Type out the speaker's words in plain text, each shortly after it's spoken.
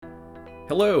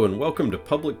Hello and welcome to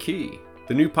Public Key,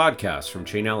 the new podcast from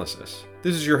Chainalysis.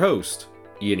 This is your host,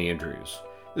 Ian Andrews.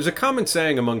 There's a common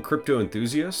saying among crypto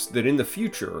enthusiasts that in the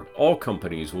future, all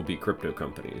companies will be crypto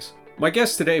companies. My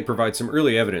guest today provides some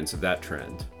early evidence of that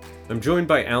trend. I'm joined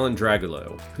by Alan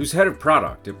Dragilo, who's head of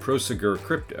product at Prosegur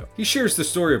Crypto. He shares the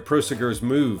story of Prosegur's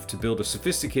move to build a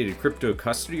sophisticated crypto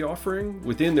custody offering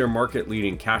within their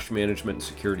market-leading cash management and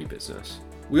security business.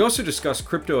 We also discuss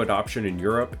crypto adoption in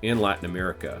Europe and Latin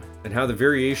America, and how the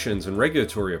variations in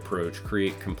regulatory approach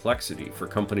create complexity for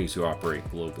companies who operate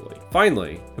globally.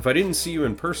 Finally, if I didn't see you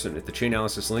in person at the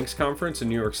Chainalysis Links conference in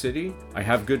New York City, I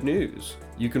have good news.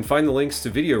 You can find the links to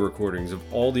video recordings of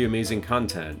all the amazing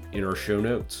content in our show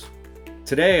notes.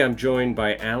 Today, I'm joined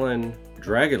by Alan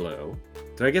Dragilo.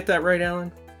 Did I get that right,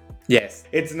 Alan? Yes,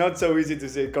 it's not so easy to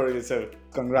say it correctly, so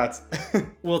congrats.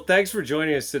 Well, thanks for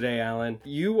joining us today, Alan.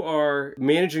 You are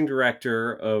managing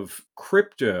director of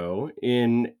crypto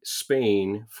in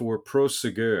Spain for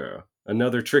Prosegur,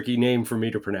 another tricky name for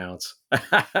me to pronounce.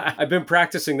 I've been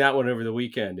practicing that one over the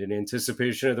weekend in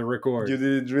anticipation of the record. You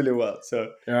did it really well.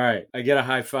 So, all right, I get a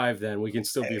high five then. We can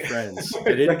still be friends.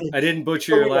 Exactly. I didn't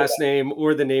butcher your last name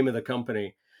or the name of the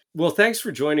company. Well, thanks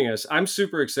for joining us. I'm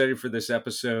super excited for this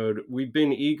episode. We've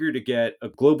been eager to get a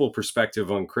global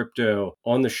perspective on crypto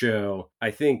on the show.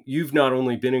 I think you've not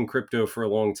only been in crypto for a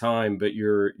long time, but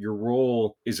your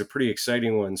role is a pretty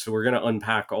exciting one. So we're going to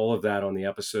unpack all of that on the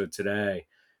episode today.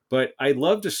 But I'd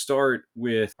love to start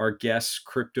with our guest's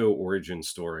crypto origin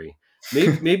story.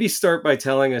 Maybe start by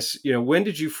telling us, when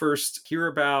did you first hear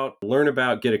about, learn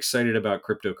about, get excited about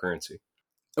cryptocurrency?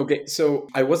 Okay, so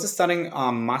I was studying a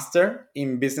master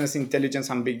in business intelligence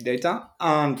and big data,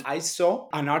 and I saw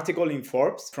an article in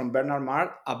Forbes from Bernard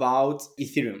Mark about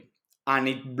Ethereum, and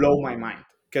it blew my mind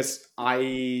because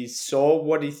I saw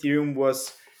what Ethereum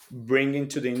was bringing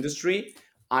to the industry.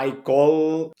 I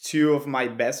called two of my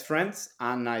best friends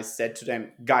and I said to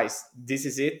them, guys, this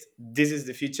is it. This is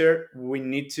the future. We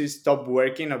need to stop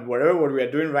working at whatever what we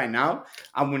are doing right now,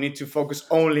 and we need to focus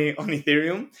only on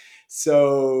Ethereum.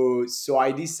 So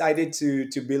I decided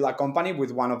to build a company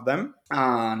with one of them,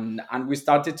 and we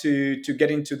started to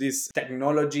get into this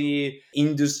technology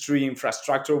industry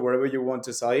infrastructure, wherever you want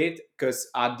to say it, because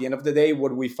at the end of the day,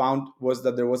 what we found was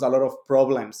that there was a lot of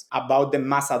problems about the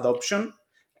mass adoption.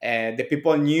 The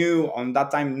people knew on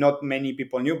that time, not many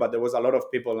people knew, but there was a lot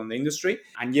of people in the industry.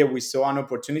 And yeah, we saw an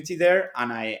opportunity there,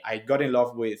 and I got in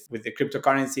love with the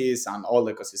cryptocurrencies and all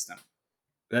the ecosystem.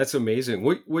 That's amazing.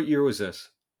 What year was this?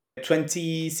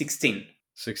 2016.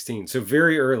 16. So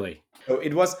very early. So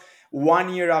it was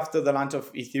 1 year after the launch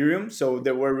of Ethereum. So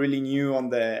they were really new on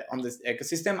this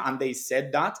ecosystem, and they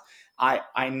said that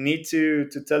I need to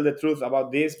tell the truth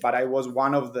about this, but I was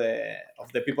one of the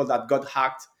people that got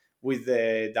hacked with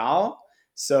the DAO.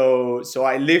 So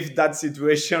I lived that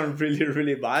situation really,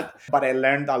 really bad, but I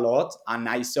learned a lot, and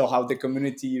I saw how the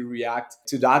community react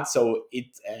to that. So it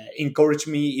encouraged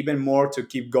me even more to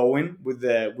keep going with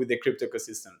the crypto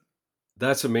ecosystem.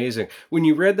 That's amazing. When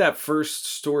you read that first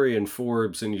story in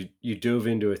Forbes and you dove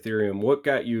into Ethereum, what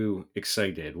got you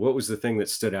excited? What was the thing that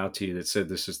stood out to you that said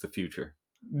this is the future?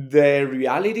 The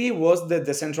reality was the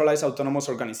decentralized autonomous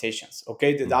organizations.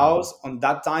 Okay, the DAOs on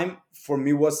that time for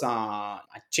me was a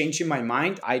change in my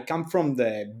mind. I come from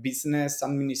the business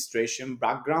administration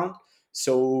background,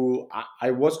 so I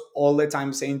was all the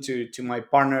time saying to my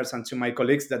partners and to my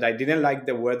colleagues that I didn't like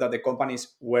the way that the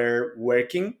companies were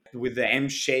working with the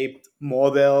M-shaped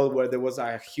model where there was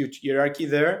a huge hierarchy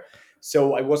there.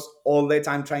 So I was all the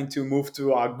time trying to move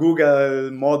to a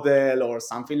Google model or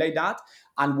something like that.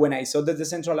 And when I saw the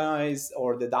decentralized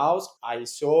or the DAOs, I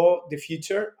saw the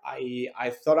future.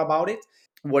 I thought about it.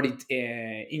 What it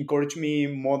encouraged me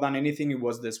more than anything, it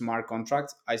was the smart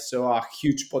contracts. I saw a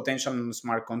huge potential in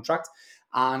smart contracts,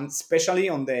 and especially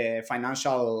on the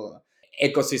financial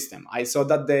ecosystem. I saw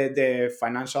that the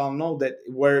financial node that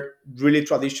were really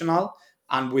traditional,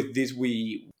 and with this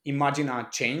we imagine a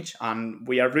change, and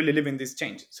we are really living this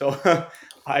change. So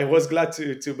I was glad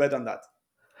to bet on that.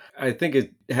 I think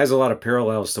it has a lot of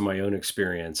parallels to my own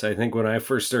experience. I think when I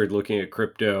first started looking at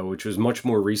crypto, which was much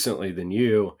more recently than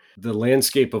you, the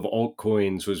landscape of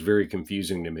altcoins was very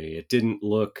confusing to me. It didn't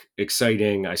look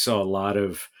exciting. I saw a lot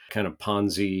of kind of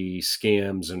Ponzi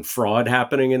scams and fraud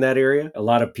happening in that area. A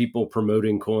lot of people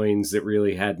promoting coins that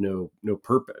really had no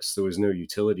purpose. There was no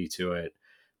utility to it.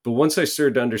 But once I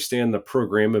started to understand the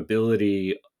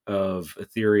programmability of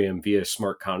Ethereum via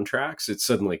smart contracts, it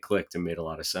suddenly clicked and made a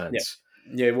lot of sense.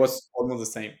 Yeah, it was almost the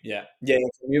same. Yeah.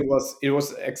 For me, it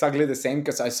was exactly the same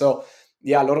because I saw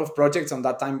Yeah, a lot of projects on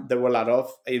that time. There were a lot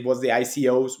of, it was the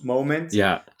ICO's moment,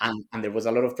 Yeah. and there was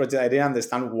a lot of projects. I didn't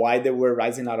understand why they were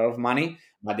raising a lot of money,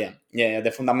 but yeah,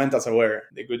 the fundamentals were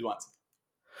the good ones.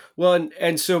 Well,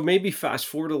 and so maybe fast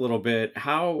forward a little bit.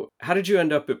 How did you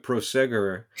end up at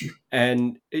Prosegur?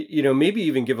 And maybe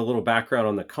even give a little background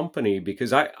on the company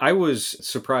because I was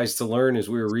surprised to learn as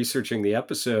we were researching the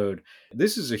episode.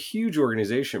 This is a huge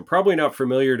organization, probably not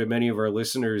familiar to many of our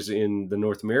listeners in the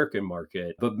North American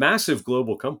market, but massive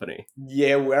global company.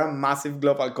 Yeah, we're a massive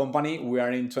global company. We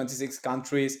are in 26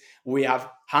 countries. We have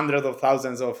hundreds of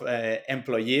thousands of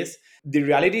employees. The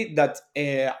reality that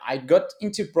I got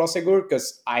into Prosegur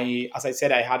because as I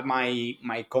said, I had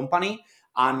my company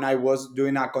and I was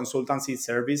doing a consultancy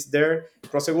service there.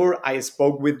 Prosegur, I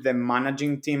spoke with the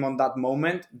managing team on that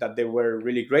moment that they were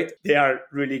really great. They are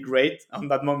really great on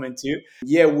that moment too.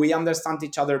 Yeah, we understand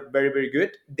each other very, very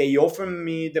good. They offered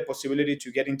me the possibility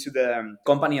to get into the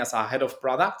company as a head of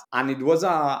product. And it was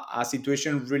a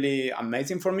situation really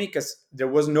amazing for me because there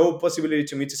was no possibility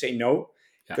to me to say no,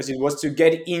 Yeah. because it was to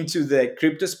get into the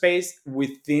crypto space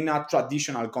within a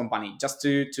traditional company. Just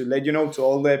to let you know, to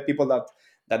all the people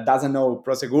that doesn't know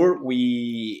Prosegur, we,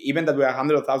 even that we are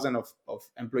 100,000 of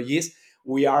employees,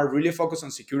 we are really focused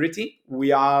on security.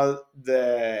 We are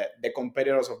the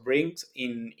competitors of Brinks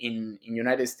in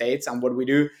United States, and what we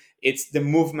do, it's the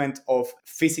movement of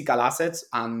physical assets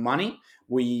and money.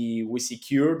 We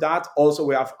secure that. Also,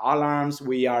 we have alarms.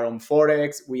 We are on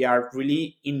forex. We are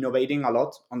really innovating a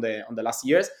lot on the last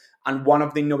years. And one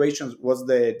of the innovations was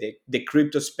the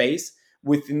crypto space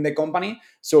within the company.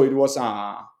 So it was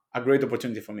a great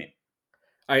opportunity for me.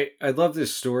 I love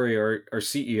this story. Our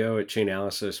CEO at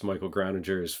Chainalysis, Michael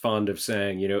Groninger, is fond of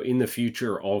saying, in the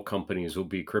future, all companies will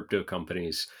be crypto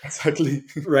companies. Exactly.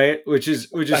 Right, which is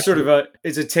sort Exactly. of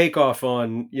it's a takeoff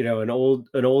on an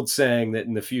old saying that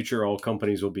in the future all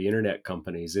companies will be internet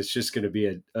companies. It's just going to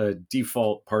be a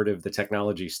default part of the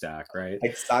technology stack, right?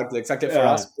 Exactly. For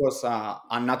Uh, us, it was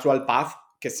a natural path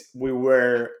because we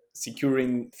were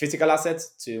securing physical assets.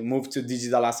 To move to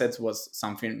digital assets was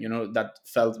something that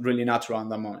felt really natural in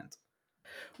that moment.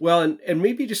 well, and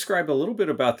maybe describe a little bit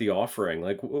about the offering.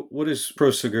 Like, what does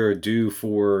Prosegur do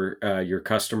for your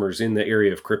customers in the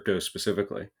area of crypto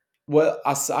specifically? Well,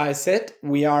 as I said,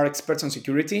 we are experts on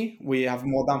security. We have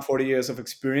more than 40 years of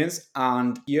experience.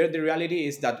 And here the reality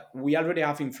is that we already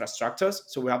have infrastructures.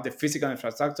 So we have the physical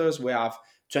infrastructures, we have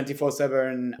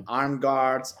 24/7 armed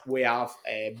guards, we have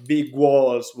big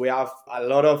walls, we have a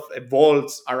lot of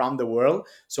vaults around the world.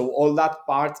 So all that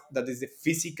part that is the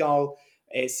physical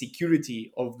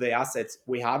security of the assets,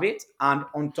 we have it. And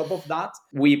on top of that,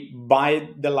 we buy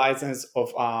the license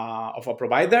of a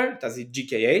provider, that's the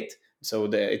GK8. So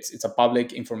it's a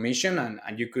public information,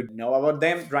 and you could know about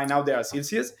them. Right now they are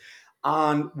Celsius,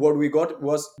 and what we got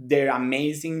was their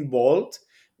amazing vault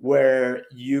where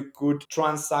you could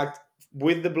transact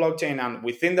with the blockchain and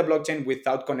within the blockchain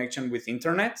without connection with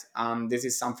internet. This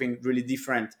is something really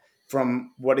different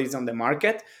from what is on the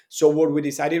market. So what we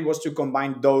decided was to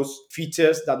combine those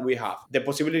features that we have, the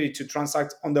possibility to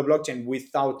transact on the blockchain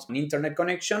without an internet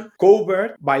connection,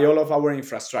 covered by all of our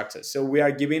infrastructure. So we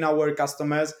are giving our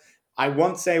customers, I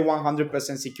won't say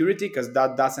 100% security because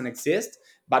that doesn't exist,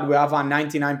 but we have a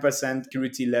 99%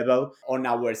 security level on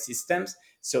our systems.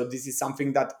 So this is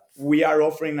something that we are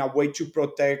offering, a way to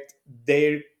protect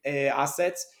their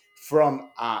assets from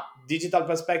a digital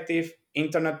perspective,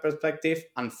 internet perspective,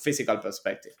 and physical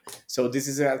perspective. So this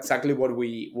is exactly what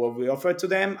we offer to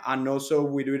them, and also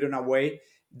we do it in a way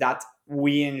that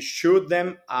we ensure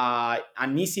them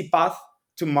an easy path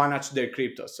to manage their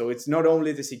crypto. So it's not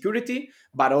only the security,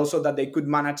 but also that they could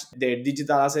manage their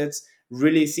digital assets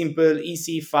really simple,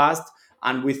 easy, fast,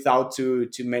 and without too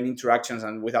many interactions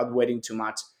and without waiting too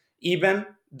much. Even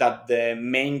that the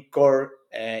main core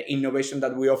innovation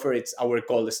that we offer, it's our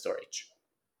cold storage.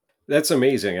 That's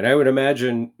amazing. And I would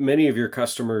imagine many of your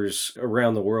customers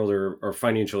around the world are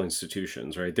financial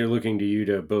institutions, right? They're looking to you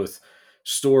to both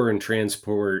store and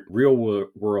transport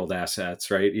world assets,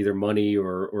 right? Either money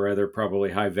or other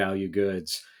probably high value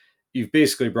goods. You've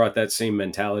basically brought that same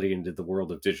mentality into the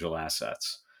world of digital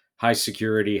assets. High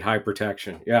security, high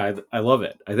protection. Yeah, I love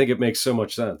it. I think it makes so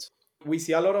much sense. We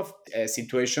see a lot of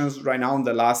situations right now in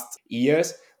the last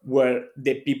years where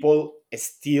the people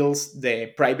steals the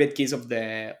private keys of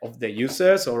the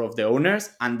users or of the owners,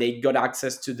 and they got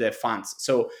access to the funds.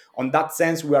 So on that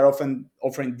sense, we are often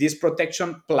offering this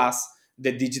protection plus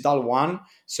the digital one.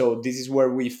 So this is where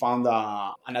we found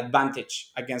an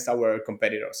advantage against our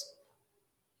competitors.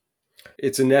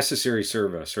 It's a necessary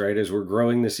service, right? As we're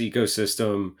growing this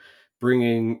ecosystem,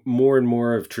 bringing more and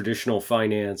more of traditional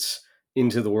finance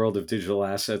into the world of digital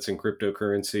assets and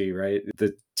cryptocurrency, right?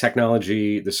 The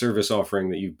technology, the service offering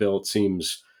that you've built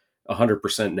seems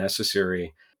 100%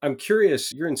 necessary. I'm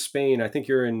curious, you're in Spain. I think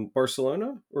you're in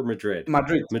Barcelona or Madrid?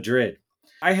 Madrid. Madrid.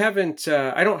 I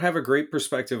don't have a great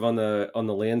perspective on the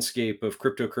landscape of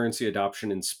cryptocurrency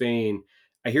adoption in Spain.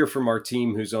 I hear from our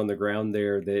team who's on the ground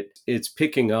there that it's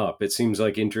picking up. It seems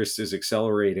like interest is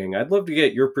accelerating. I'd love to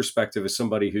get your perspective as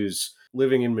somebody who's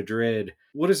living in Madrid.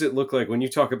 What does it look like when you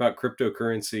talk about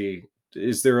cryptocurrency?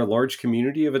 Is there a large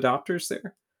community of adopters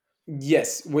there?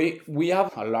 Yes, we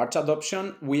have a large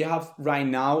adoption. We have right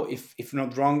now, if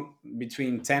not wrong,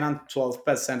 between 10 and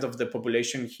 12% of the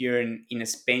population here in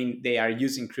Spain, they are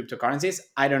using cryptocurrencies.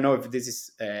 I don't know if this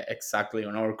is exactly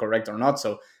or correct or not.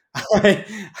 So take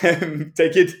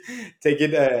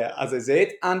it as I say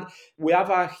it. And we have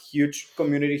a huge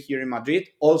community here in Madrid,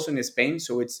 also in Spain.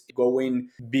 So it's going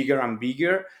bigger and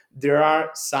bigger. There are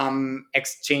some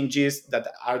exchanges that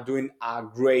are doing a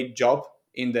great job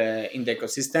in the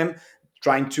ecosystem,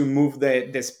 trying to move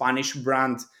the Spanish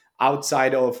brand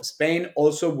outside of Spain,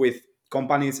 also with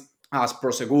companies as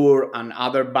Prosegur and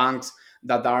other banks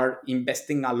that are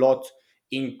investing a lot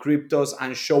in cryptos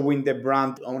and showing the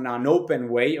brand on an open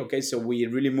way. Okay, so we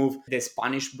really move the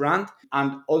Spanish brand.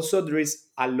 And also there is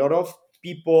a lot of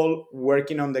people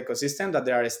working on the ecosystem that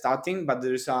they are starting, but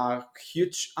there's a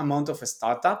huge amount of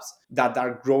startups that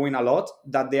are growing a lot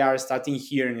that they are starting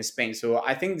here in Spain. So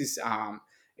I think this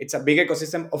it's a big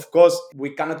ecosystem. Of course,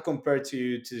 we cannot compare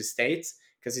to the States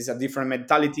because it's a different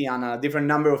mentality and a different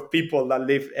number of people that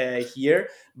live here.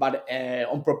 But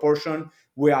on proportion,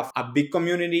 we have a big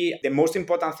community. The most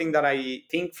important thing that I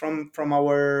think from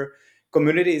our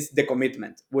community is the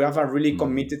commitment. We have a really Hmm.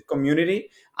 committed community,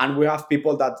 and we have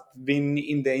people that been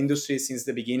in the industry since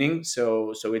the beginning.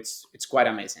 So it's quite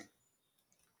amazing.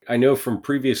 I know from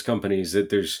previous companies that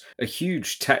there's a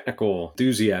huge technical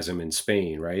enthusiasm in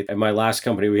Spain, right? At my last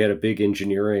company, we had a big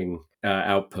engineering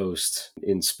outpost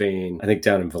in Spain, I think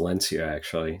down in Valencia,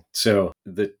 actually. So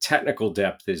the technical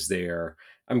depth is there.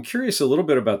 I'm curious a little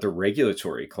bit about the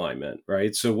regulatory climate,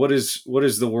 right? So what is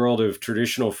the world of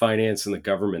traditional finance and the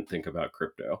government think about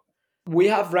crypto? We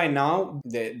have right now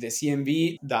the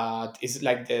CMV that is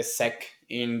like the SEC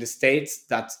in the States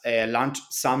that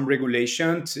launched some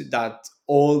regulations that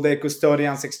all the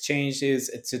custodians, exchanges,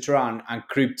 etc., and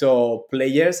crypto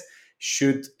players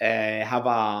should have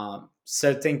a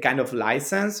certain kind of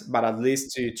license, but at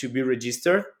least to be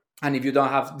registered. And if you don't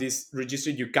have this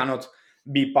registered, you cannot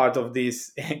be part of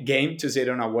this game, to say it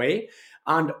in a way.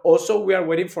 And also, we are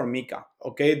waiting for MICA,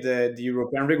 okay, the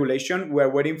European regulation. We are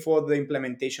waiting for the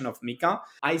implementation of MICA.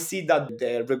 I see that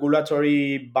the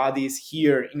regulatory bodies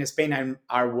here in Spain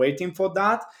are waiting for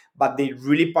that, but they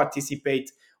really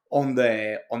participate on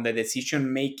the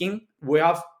decision making. We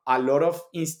have a lot of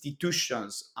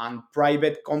institutions and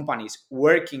private companies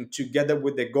working together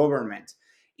with the government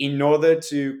in order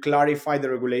to clarify the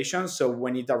regulations. So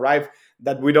when it arrives,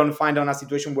 that we don't find on a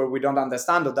situation where we don't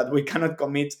understand or that we cannot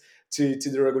commit to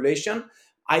the regulation.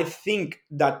 I think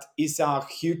that is a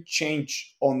huge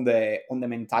change on the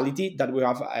mentality that we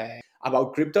have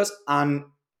about cryptos. And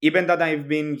even that I've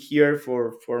been here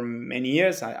for many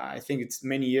years, I think it's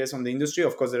many years on the industry.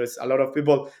 Of course, there is a lot of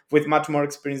people with much more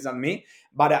experience than me,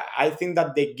 but I think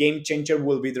that the game changer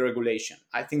will be the regulation.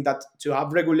 I think that to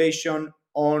have regulation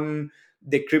on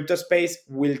the crypto space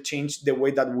will change the way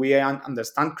that we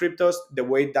understand cryptos, the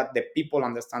way that the people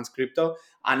understands crypto,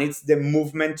 and it's the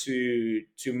movement to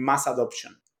mass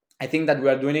adoption. I think that we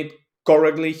are doing it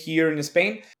correctly here in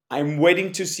Spain. I'm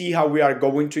waiting to see how we are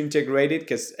going to integrate it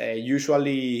because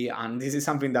usually, and this is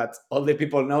something that all the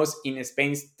people knows, in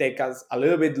Spain take us a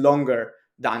little bit longer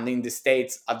than in the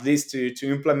States, at least to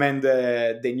implement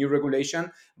the new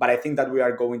regulation. But I think that we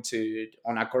are going to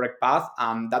on a correct path,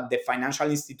 and that the financial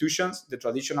institutions, the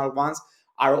traditional ones,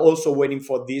 are also waiting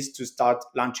for this to start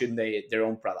launching their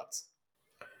own products.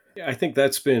 Yeah, I think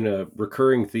that's been a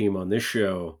recurring theme on this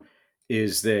show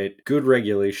is that good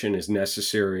regulation is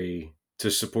necessary to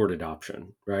support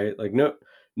adoption, right? Like no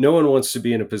one wants to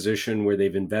be in a position where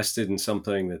they've invested in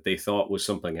something that they thought was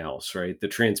something else, right? The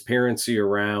transparency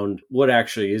around what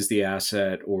actually is the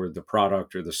asset or the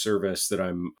product or the service that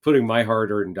I'm putting my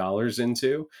hard-earned dollars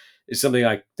into is something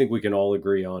I think we can all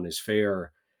agree on is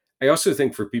fair. I also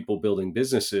think for people building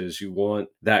businesses, you want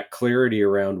that clarity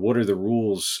around what are the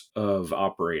rules of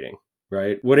operating,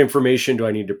 right? What information do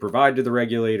I need to provide to the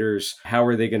regulators? How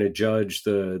are they going to judge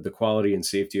the quality and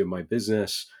safety of my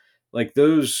business? Like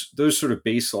those sort of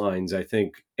baselines, I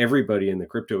think everybody in the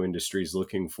crypto industry is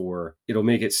looking for. It'll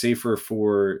make it safer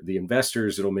for the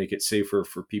investors. It'll make it safer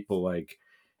for people like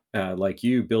like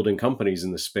you building companies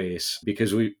in the space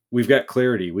because we've got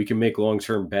clarity. We can make long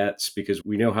term bets because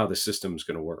we know how the system's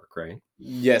going to work, right?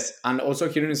 Yes, and also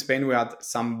here in Spain, we had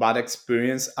some bad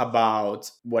experience about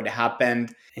what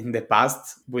happened in the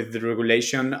past with the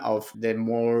regulation of the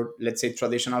more, let's say,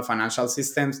 traditional financial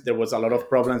systems. There was a lot of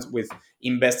problems with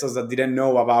investors that didn't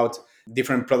know about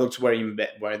different products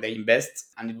where they invest,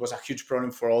 and it was a huge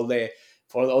problem for all the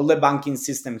banking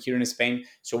system here in Spain.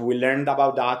 So we learned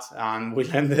about that and we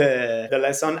learned the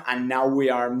lesson. And now we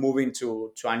are moving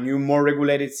to a new, more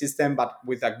regulated system, but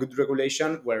with a good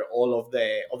regulation where all of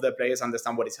the players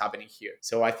understand what is happening here.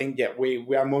 So I think, yeah,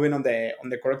 we are moving on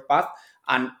the correct path.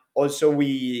 And also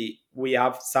we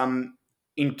have some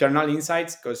internal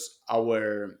insights because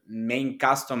our main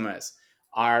customers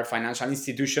are financial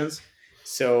institutions.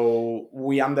 So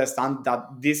we understand that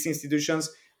these institutions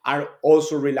are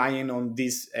also relying on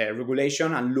this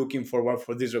regulation and looking forward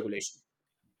for this regulation.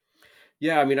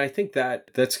 Yeah, I mean, I think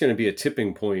that that's going to be a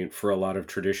tipping point for a lot of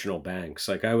traditional banks.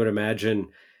 Like I would imagine,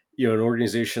 an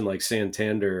organization like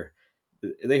Santander,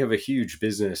 they have a huge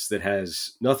business that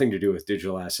has nothing to do with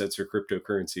digital assets or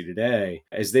cryptocurrency today.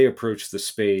 As they approach the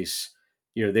space,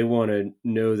 they want to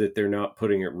know that they're not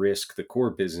putting at risk the core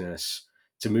business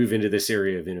to move into this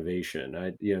area of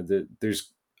innovation.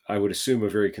 There's, I would assume, a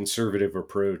very conservative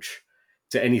approach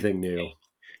to anything new.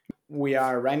 We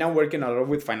are right now working a lot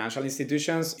with financial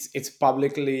institutions. It's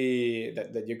publicly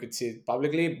that you could see it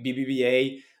publicly.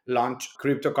 BBVA launched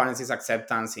cryptocurrencies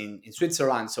acceptance in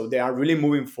Switzerland, so they are really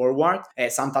moving forward.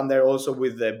 Santander also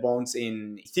with the bonds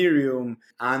in Ethereum,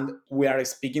 and we are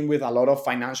speaking with a lot of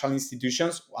financial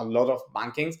institutions, a lot of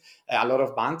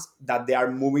banks that they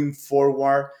are moving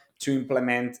forward to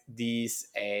implement this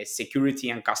security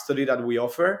and custody that we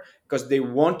offer because they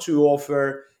want to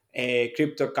offer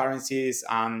cryptocurrencies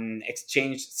and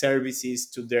exchange services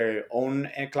to their own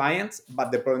clients.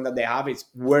 But the problem that they have is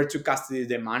where to custody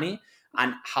the money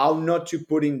and how not to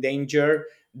put in danger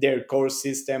their core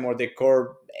system or the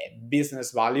core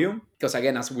business value. Because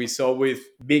again, as we saw with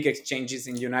big exchanges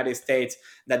in the United States,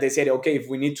 that they said, okay, if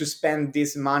we need to spend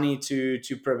this money to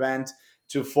prevent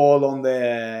to fall on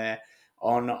the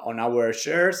on our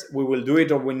shares, we will do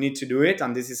it, or we need to do it,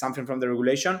 and this is something from the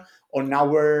regulation. On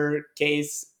our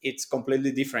case, it's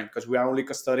completely different because we are only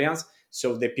custodians,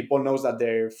 so the people knows that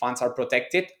their funds are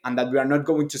protected and that we are not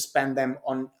going to spend them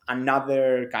on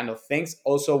another kind of things.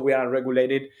 Also, we are a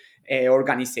regulated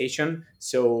organization,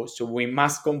 so we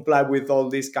must comply with all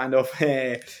these kind of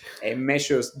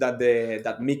measures that the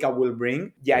that MICA will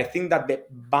bring. Yeah, I think that the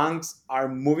banks are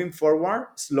moving forward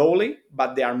slowly,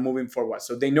 but they are moving forward.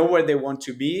 So they know where they want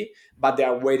to be, but they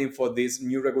are waiting for this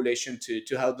new regulation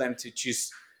to help them to choose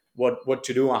what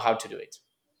to do and how to do it.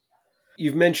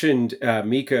 You've mentioned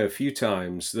MICA a few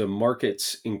times, the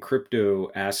markets in crypto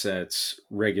assets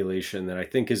regulation that I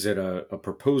think is at a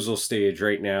proposal stage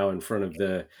right now in front of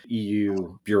the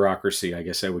EU bureaucracy, I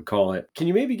guess I would call it. Can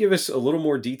you maybe give us a little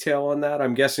more detail on that?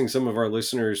 I'm guessing some of our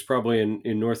listeners, probably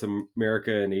in North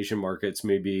America and Asian markets,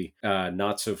 may be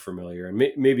not so familiar. And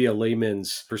maybe a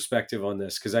layman's perspective on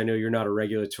this, because I know you're not a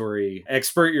regulatory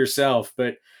expert yourself,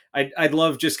 but I'd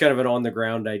love just kind of an on the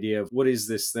ground idea of what is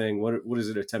this thing? What is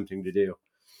it attempting to do?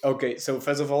 Okay, so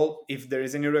first of all, if there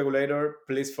is any regulator,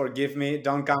 please forgive me.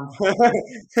 Don't come,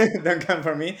 don't come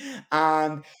for me.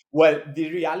 And well,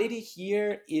 the reality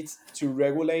here is to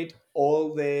regulate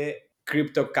all the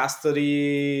crypto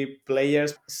custody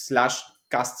players slash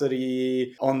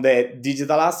custody on the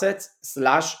digital assets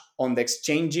slash on the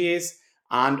exchanges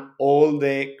and all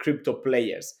the crypto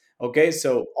players. Okay,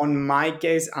 so on my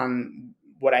case and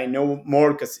what I know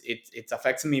more because it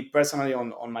affects me personally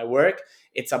on my work,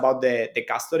 it's about the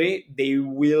custody. They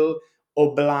will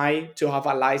oblige to have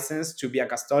a license to be a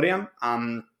custodian.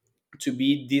 To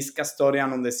be this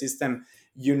custodian on the system,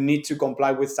 you need to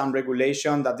comply with some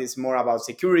regulation that is more about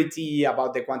security,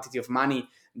 about the quantity of money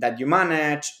that you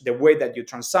manage, the way that you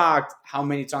transact, how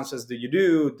many transfers do you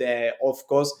do, the of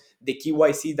course the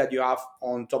KYC that you have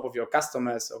on top of your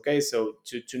customers. Okay, so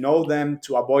to know them,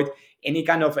 to avoid any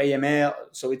kind of AML.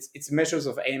 So it's measures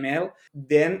of AML.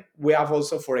 Then we have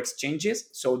also for exchanges.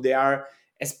 So they are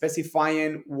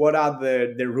specifying what are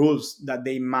the rules that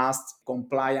they must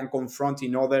comply and confront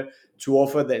in order to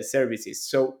offer their services.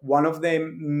 So one of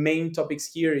the main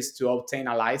topics here is to obtain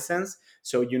a license.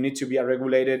 So you need to be a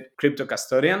regulated crypto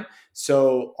custodian.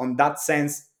 So on that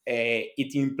sense,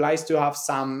 it implies to have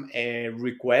some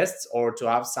requests or to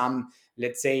have some,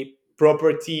 let's say,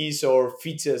 properties or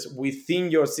features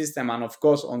within your system, and of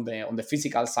course on the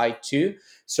physical side too.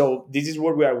 So this is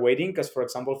what we are waiting, because for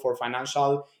example for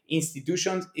financial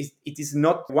institutions it is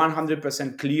not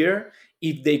 100% clear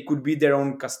if they could be their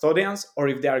own custodians or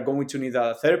if they are going to need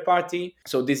a third party.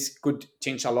 So this could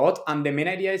change a lot. And the main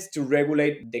idea is to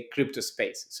regulate the crypto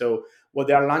space. So what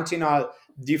they are launching are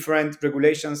different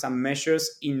regulations and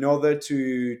measures in order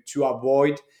to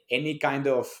avoid any kind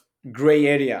of gray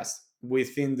areas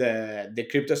within the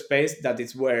crypto space. That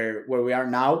is where we are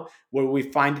now, where we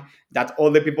find that all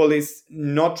the people is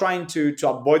not trying to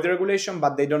avoid the regulation,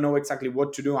 but they don't know exactly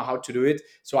what to do and how to do it.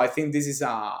 So I think this is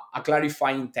a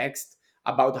clarifying text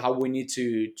about how we need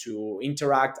to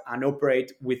interact and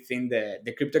operate within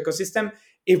the crypto ecosystem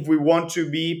if we want to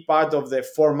be part of the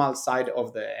formal side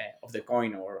of the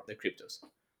coin or the cryptos.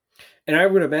 And I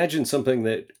would imagine something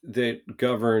that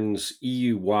governs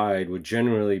EU wide would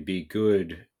generally be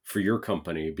good for your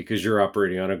company because you're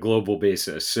operating on a global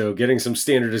basis. So getting some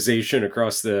standardization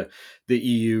across the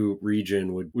EU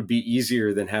region would be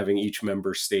easier than having each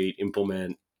member state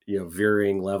implement,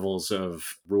 varying levels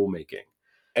of rulemaking.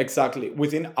 Exactly.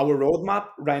 Within our roadmap,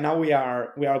 right now we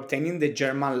are obtaining the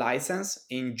German license.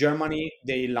 In Germany,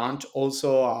 they launched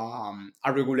also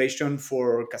a regulation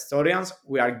for custodians.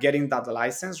 We are getting that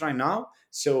license right now,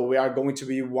 so we are going to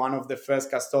be one of the first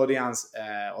custodians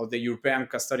or the European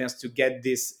custodians to get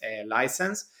this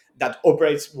license that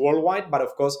operates worldwide. But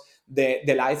of course,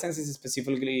 the license is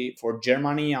specifically for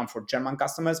Germany and for German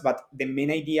customers. But the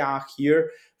main idea here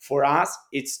for us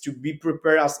it's to be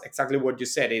prepared, as exactly what you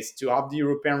said, is to have the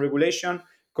European regulation,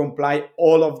 comply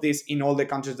all of this in all the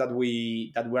countries that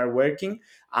we are working.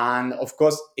 And of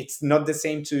course it's not the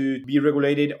same to be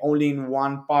regulated only in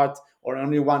one part or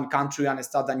only one country and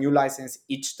start a new license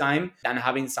each time than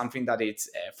having something that it's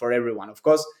for everyone, of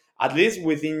course, at least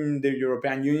within the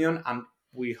European Union. And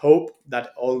we hope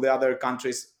that all the other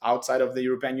countries outside of the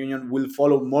European Union will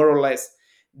follow more or less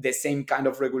the same kind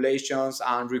of regulations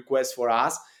and requests for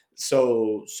us,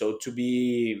 so to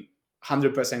be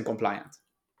 100% compliant.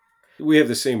 We have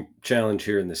the same challenge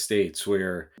here in the States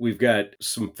where we've got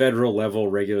some federal level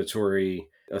regulatory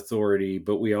authority,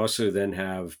 but we also then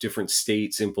have different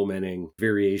states implementing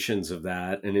variations of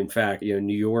that. And in fact,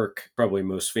 New York probably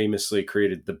most famously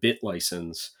created the bit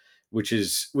license, which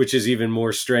is even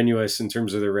more strenuous in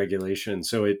terms of their regulation.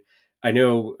 So I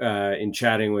know in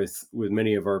chatting with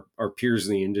many of our peers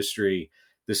in the industry,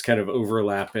 this kind of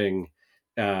overlapping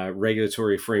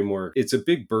regulatory framework, it's a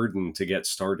big burden to get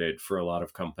started for a lot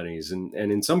of companies. And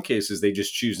in some cases, they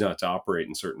just choose not to operate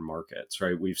in certain markets,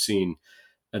 right? We've seen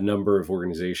a number of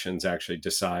organizations actually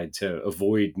decide to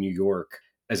avoid New York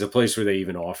as a place where they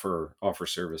even offer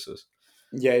services.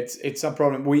 Yeah, it's a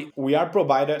problem. We are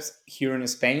providers here in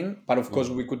Spain, but of course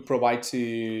Mm. we could provide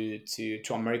to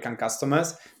American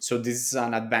customers. So this is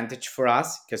an advantage for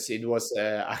us because it was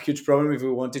a huge problem if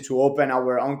we wanted to open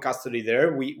our own custody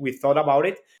there. We thought about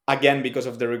it again because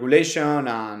of the regulation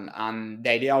and the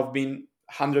idea of being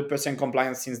 100%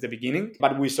 compliant since the beginning.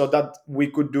 But we saw that we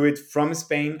could do it from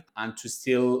Spain and to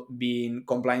still be in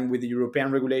compliant with the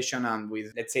European regulation and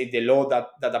with, let's say, the law that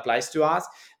applies to us.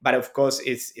 But of course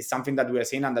it's something that we are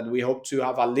seeing and that we hope to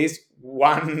have at least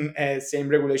one same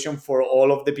regulation for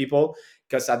all of the people,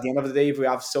 because at the end of the day, if we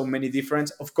have so many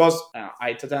different, of course,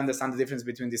 I totally understand the difference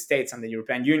between the states and the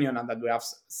European Union and that we have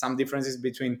some differences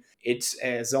between each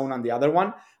zone and the other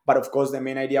one. But of course the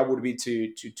main idea would be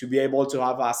to be able to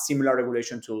have a similar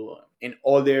regulation to in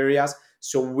all the areas,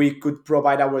 so we could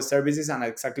provide our services. And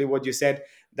exactly what you said,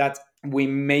 that we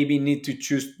maybe need to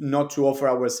choose not to offer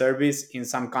our service in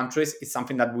some countries, is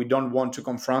something that we don't want to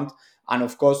confront. And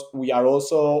of course we are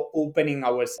also opening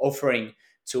our offering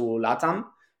to LATAM,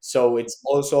 so it's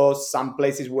also some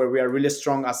places where we are really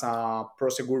strong as a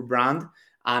Prosegur brand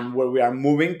and where we are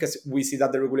moving, because we see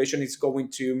that the regulation is going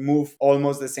to move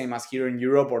almost the same as here in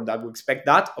Europe, or that we expect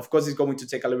that. Of course it's going to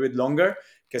take a little bit longer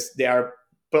because they are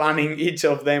planning each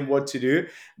of them what to do.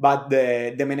 But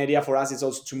the main idea for us is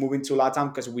also to move into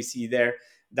LATAM, because we see there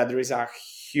that there is a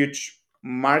huge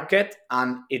market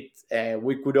and it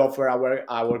we could offer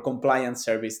our compliance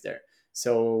service there.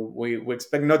 So we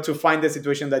expect not to find the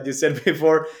situation that you said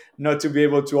before, not to be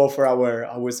able to offer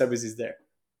our services there.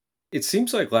 It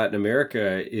seems like Latin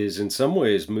America is in some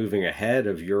ways moving ahead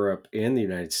of Europe and the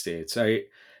United States.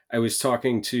 I was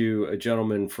talking to a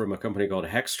gentleman from a company called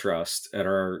Hex Trust at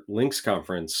our Links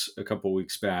conference a couple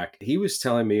weeks back. He was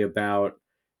telling me about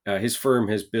his firm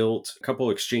has built a couple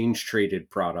exchange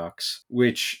traded products,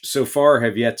 which so far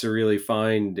have yet to really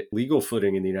find legal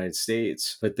footing in the United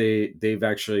States. But they've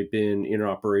actually been in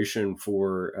operation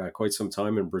for quite some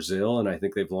time in Brazil, and I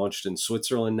think they've launched in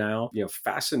Switzerland now.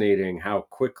 Fascinating how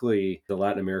quickly the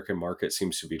Latin American market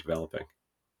seems to be developing.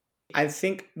 I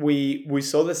think we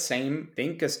saw the same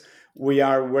thing because we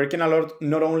are working a lot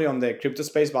not only on the crypto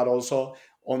space but also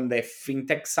on the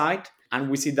fintech side. and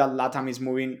we see that LATAM is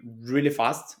moving really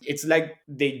fast. It's like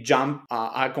they jump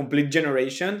a complete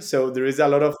generation. So there is a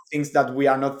lot of things that we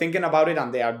are not thinking about it,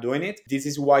 and they are doing it. This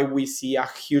is why we see a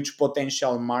huge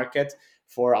potential market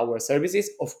for our services.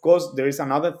 Of course, there is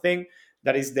another thing,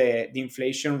 that is the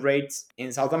inflation rates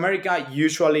in South America.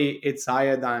 Usually it's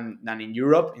higher than in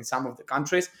Europe in some of the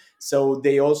countries. So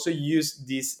they also use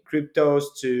these cryptos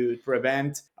to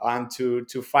prevent and to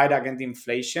fight against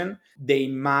inflation. They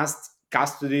must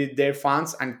custody their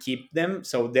funds and keep them.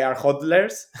 So they are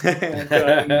hodlers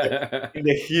in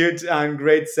the huge and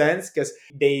great sense, because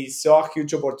they saw a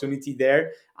huge opportunity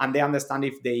there, and they understand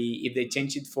if they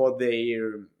change it for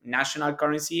their national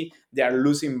currency, they are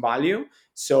losing value.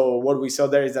 So what we saw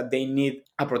there is that they need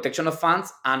a protection of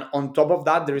funds, and on top of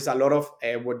that, there is a lot of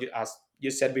as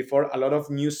you said before, a lot of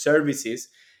new services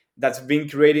that's been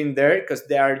creating there, because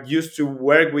they are used to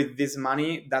work with this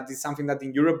money. That is something that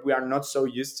in Europe we are not so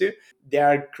used to. They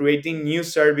are creating new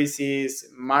services,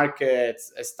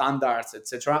 markets, standards,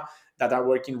 etc., that are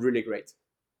working really great.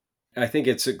 I think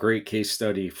it's a great case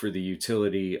study for the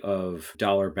utility of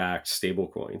dollar backed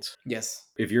stablecoins. Yes.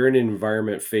 If you're in an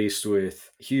environment faced with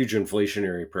huge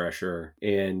inflationary pressure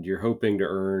and you're hoping to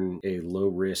earn a low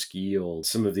risk yield,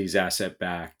 some of these asset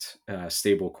backed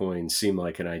stablecoins seem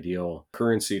like an ideal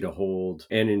currency to hold.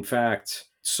 And in fact,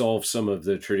 solve some of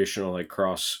the traditional like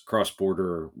cross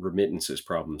border remittances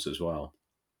problems as well.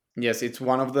 Yes, it's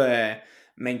one of the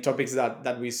main topics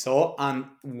that we saw, and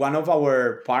one of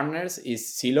our partners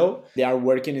is Silo. They are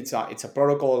working. It's a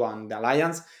protocol and the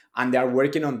alliance, and they are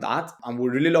working on that. And we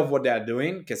really love what they are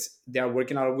doing, because they are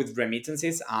working a lot with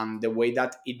remittances, and the way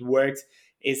that it works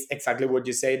is exactly what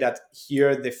you say. That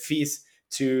here the fees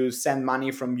to send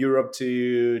money from Europe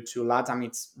to Latam,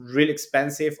 it's really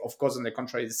expensive. Of course, on the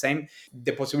contrary, the same.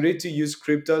 The possibility to use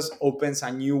cryptos opens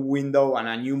a new window and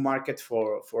a new market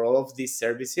for all of these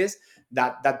services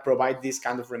that provide these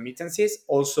kind of remittances.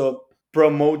 Also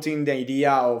promoting the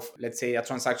idea of, let's say, a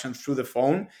transaction through the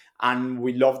phone, and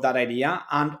we love that idea.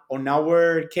 And on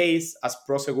our case as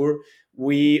Prosegur,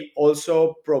 we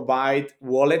also provide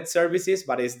wallet services,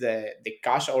 but it's the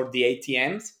cash or the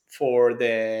ATMs for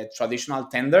the traditional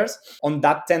tenders. On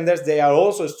that tenders, they are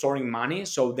also storing money.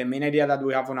 So the main idea that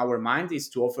we have on our mind is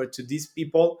to offer to these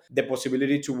people the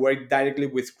possibility to work directly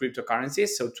with cryptocurrencies.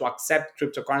 So to accept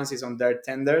cryptocurrencies on their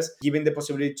tenders, giving the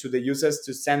possibility to the users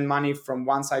to send money from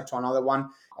one side to another one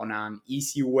on an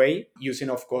easy way, using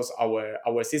of course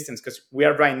our systems, because we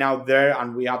are right now there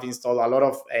and we have installed a lot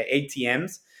of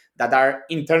ATMs that are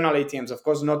internal ATMs, of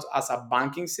course, not as a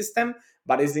banking system,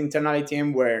 but it's the internal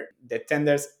ATM where the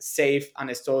tenders save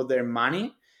and store their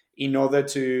money, in order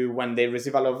to, when they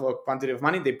receive a lot of quantity of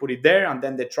money, they put it there, and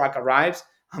then the truck arrives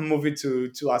and move it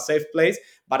to a safe place.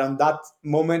 But on that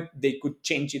moment, they could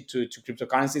change it to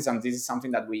cryptocurrencies, and this is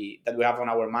something that we have on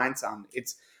our minds, and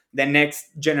it's the next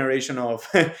generation of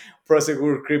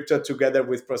Prosegur crypto together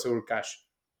with Prosegur Cash.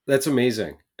 That's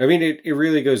amazing. I mean, it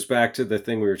really goes back to the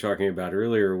thing we were talking about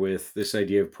earlier with this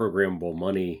idea of programmable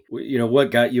money. You know, what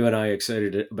got you and I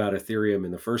excited about Ethereum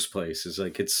in the first place is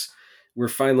like we're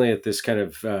finally at this kind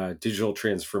of digital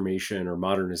transformation or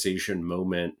modernization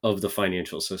moment of the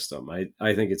financial system.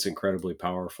 I think it's incredibly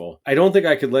powerful. I don't think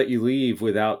I could let you leave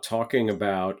without talking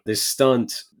about this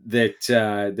stunt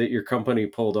that your company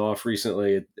pulled off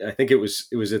recently. I think it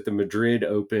was at the Madrid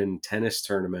Open tennis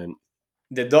tournament.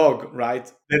 The dog, right?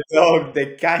 The dog,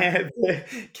 the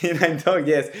canine dog.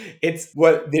 Yes, it's,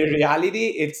 well, the reality.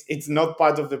 It's not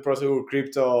part of the Prosegur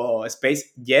crypto space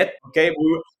yet. Okay,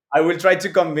 I will try to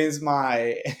convince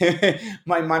my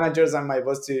my managers and my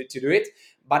boss to do it.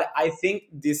 But I think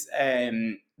this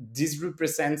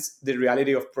represents the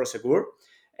reality of Prosegur.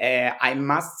 I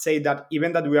must say that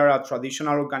even that we are a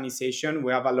traditional organization,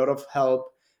 we have a lot of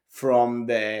help from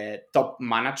the top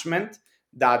management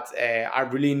that are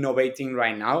really innovating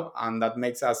right now, and that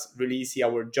makes us really easy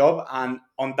our job. And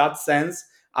on that sense,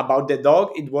 about the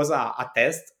dog, it was a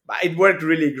test, but it worked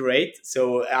really great.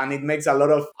 So, and it makes a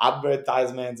lot of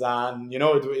advertisements, and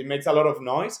it makes a lot of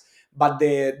noise. But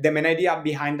the main idea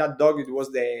behind that dog, it was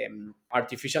the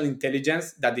artificial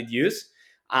intelligence that it used,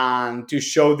 and to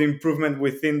show the improvement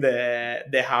within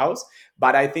the house.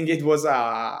 But I think it was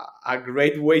a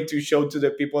great way to show to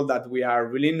the people that we are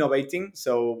really innovating.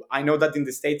 So I know that in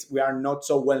the States we are not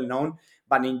so well known,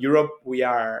 but in Europe we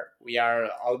are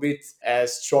a bit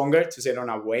stronger, to say it on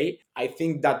a way. I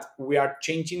think that we are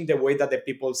changing the way that the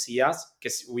people see us,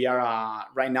 because we are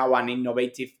right now an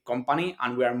innovative company,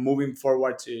 and we are moving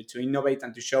forward to innovate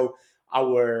and to show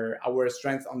our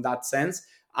strength on that sense.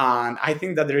 And I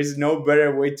think that there is no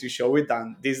better way to show it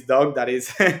than this dog that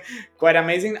is quite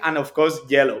amazing. And of course,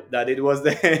 yellow, that it was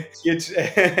the huge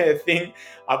thing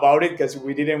about it because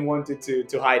we didn't want it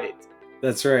to hide it.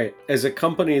 That's right. As a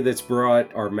company that's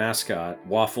brought our mascot,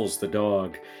 Waffles the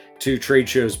dog, to trade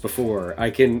shows before, I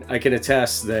can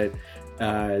attest that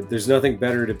there's nothing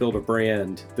better to build a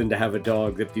brand than to have a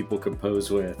dog that people can pose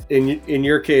with. In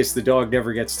your case, the dog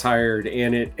never gets tired,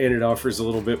 and it offers a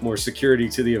little bit more security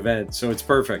to the event, so it's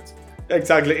perfect.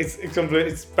 Exactly,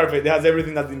 it's perfect. It has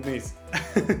everything that it needs.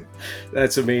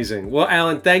 That's amazing. Well,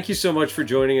 Alan, thank you so much for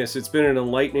joining us. It's been an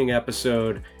enlightening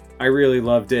episode. I really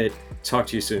loved it. Talk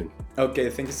to you soon. Okay,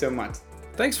 thank you so much.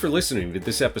 Thanks for listening to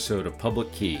this episode of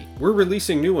Public Key. We're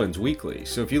releasing new ones weekly,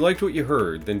 so if you liked what you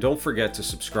heard, then don't forget to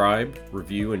subscribe,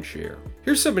 review, and share.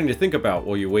 Here's something to think about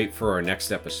while you wait for our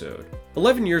next episode.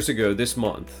 11 years ago this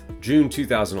month, June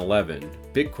 2011,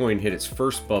 Bitcoin hit its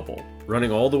first bubble,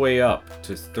 running all the way up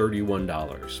to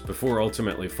 $31, before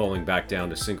ultimately falling back down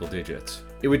to single digits.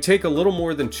 It would take a little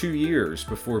more than 2 years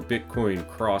before Bitcoin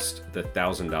crossed the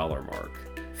 $1,000 mark.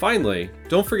 Finally,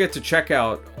 don't forget to check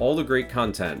out all the great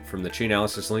content from the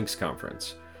Chainalysis Links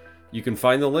Conference. You can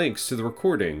find the links to the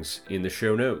recordings in the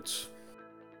show notes.